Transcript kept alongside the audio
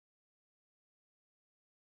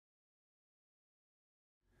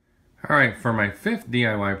All right, for my fifth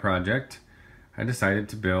DIY project, I decided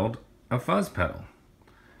to build a fuzz pedal.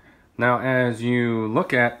 Now, as you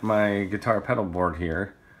look at my guitar pedal board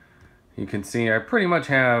here, you can see I pretty much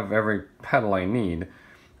have every pedal I need.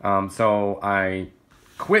 So I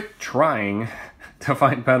quit trying to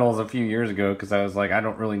find pedals a few years ago because I was like, I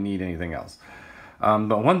don't really need anything else.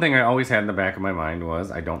 But one thing I always had in the back of my mind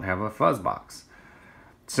was I don't have a fuzz box.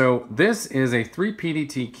 So this is a 3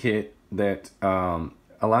 PDT kit that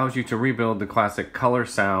allows you to rebuild the classic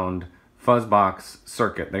Colorsound Fuzz Box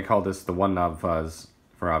circuit. They call this the one knob fuzz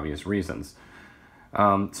for obvious reasons.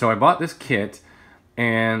 So I bought this kit,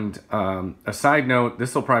 and a side note,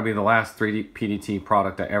 this will probably be the last 3 PDT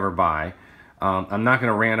product I ever buy. I'm not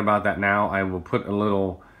going to rant about that now. I will put a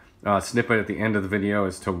little snippet at the end of the video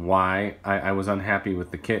as to why I was unhappy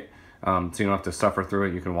with the kit. So you don't have to suffer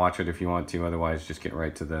through it. You can watch it if you want to. Otherwise, just get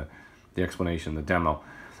right to the explanation, the demo.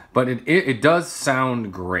 But it does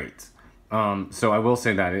sound great. So I will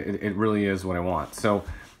say that. It really is what I want. So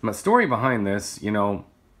my story behind this, you know,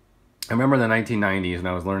 I remember in the 1990s and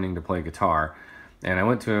I was learning to play guitar. And I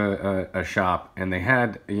went to a shop and they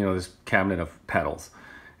had, you know, this cabinet of pedals.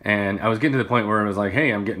 And I was getting to the point where it was like, hey,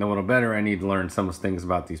 I'm getting a little better. I need to learn some things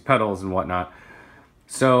about these pedals and whatnot.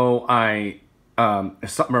 So I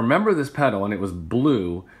remember this pedal, and it was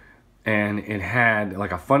blue, and it had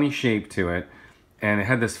like a funny shape to it, and it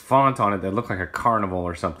had this font on it that looked like a carnival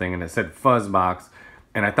or something, and it said Fuzz Box,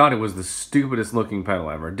 and I thought it was the stupidest looking pedal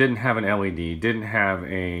ever. It didn't have an LED, didn't have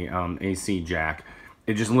a AC jack.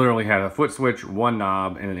 It just literally had a foot switch, one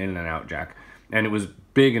knob, and an in and out jack, and it was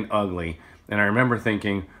big and ugly. And I remember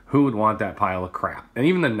thinking, who would want that pile of crap? And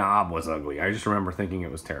even the knob was ugly. I just remember thinking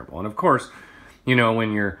it was terrible. And of course, you know,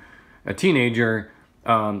 when you're a teenager,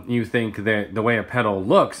 you think that the way a pedal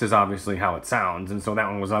looks is obviously how it sounds. And so that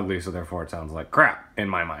one was ugly, so therefore it sounds like crap in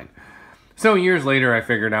my mind. So years later, I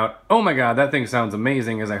figured out, oh my God, that thing sounds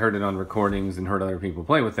amazing, as I heard it on recordings and heard other people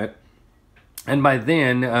play with it. And by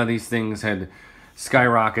then, these things had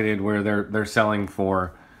skyrocketed where they're selling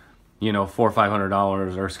for, you know, $400 or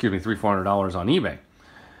 $500, or excuse me, $300-$400 on eBay.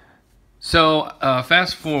 So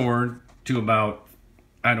fast forward to about,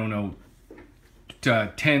 I don't know,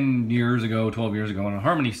 10 years ago, 12 years ago, on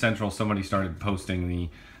Harmony Central, somebody started posting the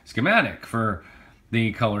schematic for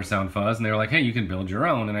the Colorsound Fuzz, and they were like, hey, you can build your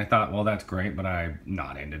own. And I thought, well, that's great, but I'm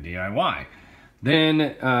not into DIY.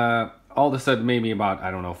 Then all of a sudden, maybe about,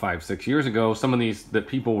 I don't know, 5-6 years ago, some of these that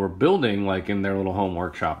people were building, like in their little home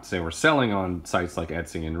workshops, they were selling on sites like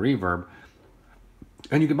Etsy and Reverb,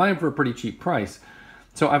 and you could buy them for a pretty cheap price.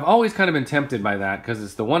 So I've always kind of been tempted by that because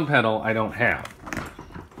it's the one pedal I don't have.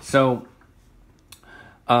 So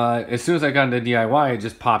as soon as I got into DIY, it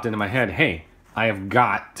just popped into my head, hey, I have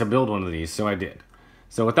got to build one of these, so I did.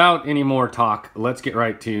 So without any more talk, let's get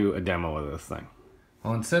right to a demo of this thing.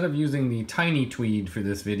 Well, instead of using the tiny tweed for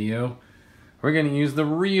this video, we're going to use the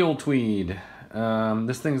real tweed.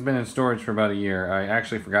 This thing's been in storage for about a year. I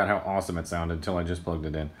actually forgot how awesome it sounded until I just plugged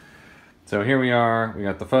it in. So here we are. We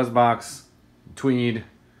got the Fuzz Box, tweed,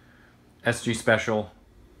 SG Special.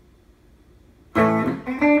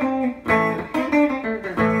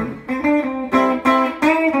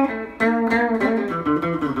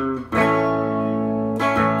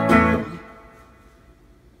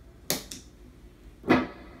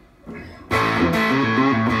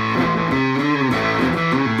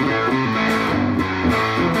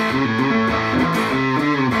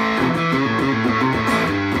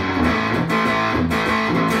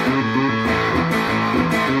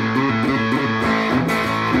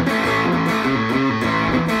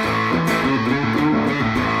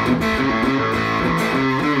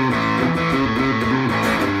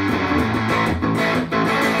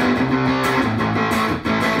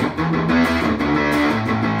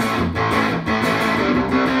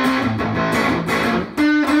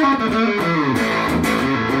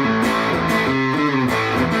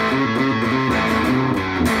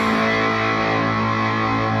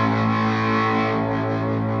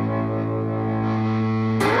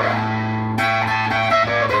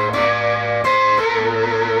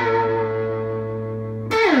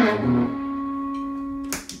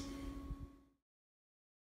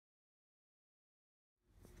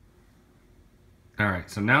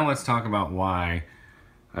 Alright, so now let's talk about why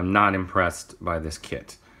I'm not impressed by this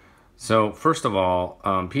kit. So first of all,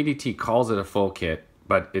 PDT calls it a full kit,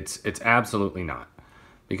 but it's absolutely not.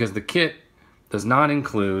 Because the kit does not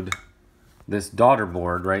include this daughter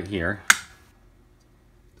board right here.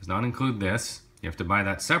 Does not include this. You have to buy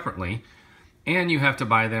that separately. And you have to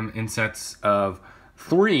buy them in sets of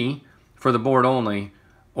 3 for the board only,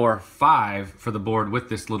 or 5 for the board with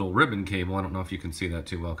this little ribbon cable. I don't know if you can see that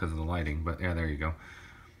too well because of the lighting, but yeah, there you go.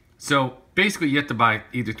 So basically you have to buy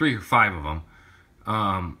either 3 or 5 of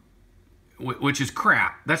them, which is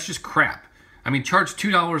crap. That's just crap. I mean, charge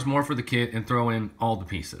 $2 more for the kit and throw in all the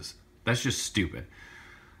pieces. That's just stupid.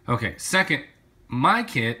 Okay, second, my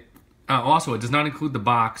kit, also it does not include the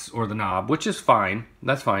box or the knob, which is fine.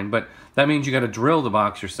 That's fine, but that means you got to drill the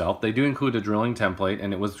box yourself. They do include a drilling template,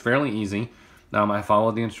 and it was fairly easy. I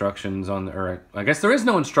followed the instructions on the, or I guess there is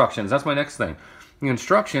no instructions. That's my next thing. The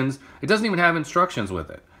instructions, it doesn't even have instructions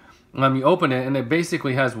with it. You open it, and it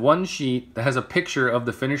basically has one sheet that has a picture of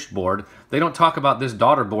the finished board. They don't talk about this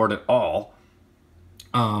daughter board at all.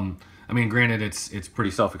 I mean, granted, it's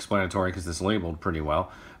pretty self-explanatory because it's labeled pretty well,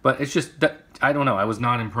 but it's just that, I don't know, I was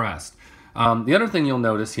not impressed. The other thing you'll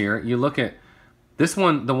notice here, you look at this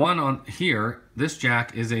one, the one on here, this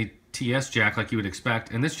jack is a TS jack like you would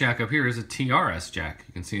expect, and this jack up here is a TRS jack.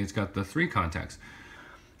 You can see it's got the 3 contacts.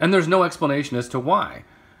 And there's no explanation as to why.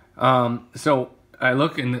 So I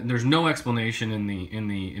look and there's no explanation in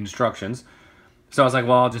the instructions. So I was like,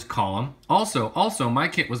 well, I'll just call them. Also, my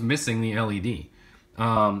kit was missing the LED.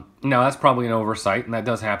 Now that's probably an oversight, and that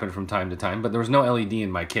does happen from time to time, but there was no LED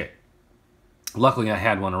in my kit. Luckily, I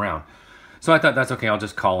had one around. So I thought, that's okay, I'll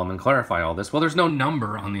just call them and clarify all this. Well, there's no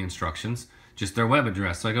number on the instructions, just their web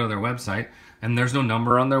address. So I go to their website, and there's no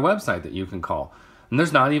number on their website that you can call. And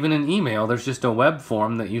there's not even an email, there's just a web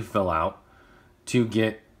form that you fill out to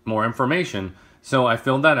get more information. So I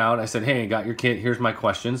filled that out. I said, hey, I got your kit, here's my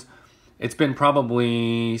questions. It's been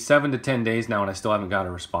probably 7 to 10 days now, and I still haven't got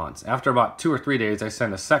a response. After about 2 or 3 days, I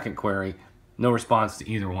sent a second query, no response to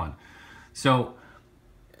either one. So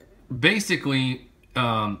basically,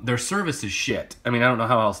 their service is shit. I mean, I don't know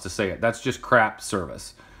how else to say it. That's just crap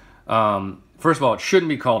service. First of all, it shouldn't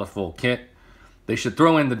be called a full kit. They should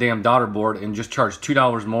throw in the damn daughter board and just charge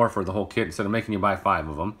 $2 more for the whole kit instead of making you buy 5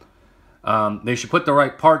 of them. They should put the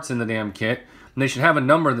right parts in the damn kit, and they should have a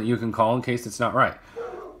number that you can call in case it's not right.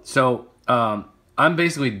 So I'm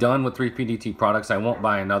basically done with 3PDT products. I won't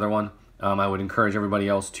buy another one. I would encourage everybody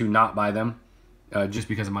else to not buy them just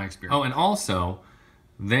because of my experience. Oh, and also,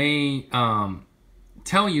 they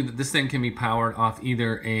tell you that this thing can be powered off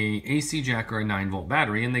either a AC jack or a 9-volt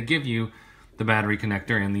battery, and they give you the battery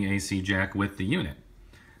connector and the AC jack with the unit.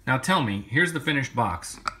 Now tell me, here's the finished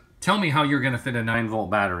box. Tell me how you're going to fit a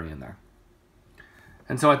 9-volt battery in there.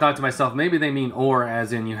 And so I thought to myself, maybe they mean or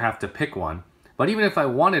as in you have to pick one. But even if I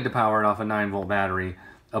wanted to power it off a 9-volt battery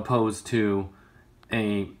opposed to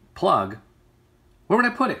a plug, where would I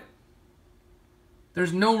put it?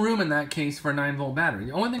 There's no room in that case for a 9-volt battery.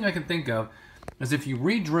 The only thing I can think of is if you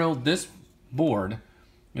re-drilled this board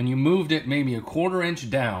and you moved it maybe a 1/4 inch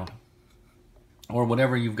down or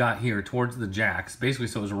whatever you've got here towards the jacks, basically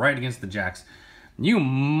so it was right against the jacks, you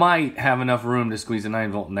might have enough room to squeeze a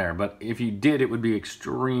 9-volt in there, but if you did, it would be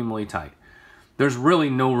extremely tight. There's really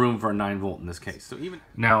no room for a 9-volt in this case. So even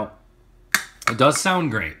now, it does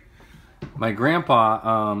sound great. My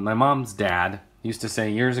grandpa, my mom's dad, used to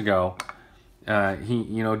say years ago,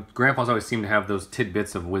 grandpas always seem to have those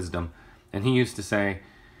tidbits of wisdom, and he used to say,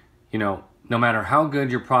 no matter how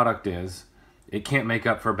good your product is, it can't make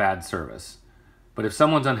up for bad service. But if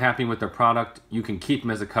someone's unhappy with their product, you can keep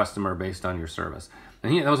them as a customer based on your service.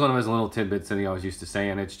 And that was one of his little tidbits that he always used to say,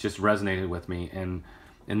 and it's just resonated with me. And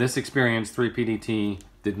in this experience, 3PDT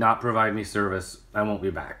did not provide me service. I won't be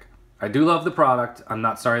back. I do love the product. I'm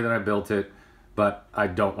not sorry that I built it, but I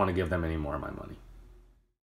don't want to give them any more of my money.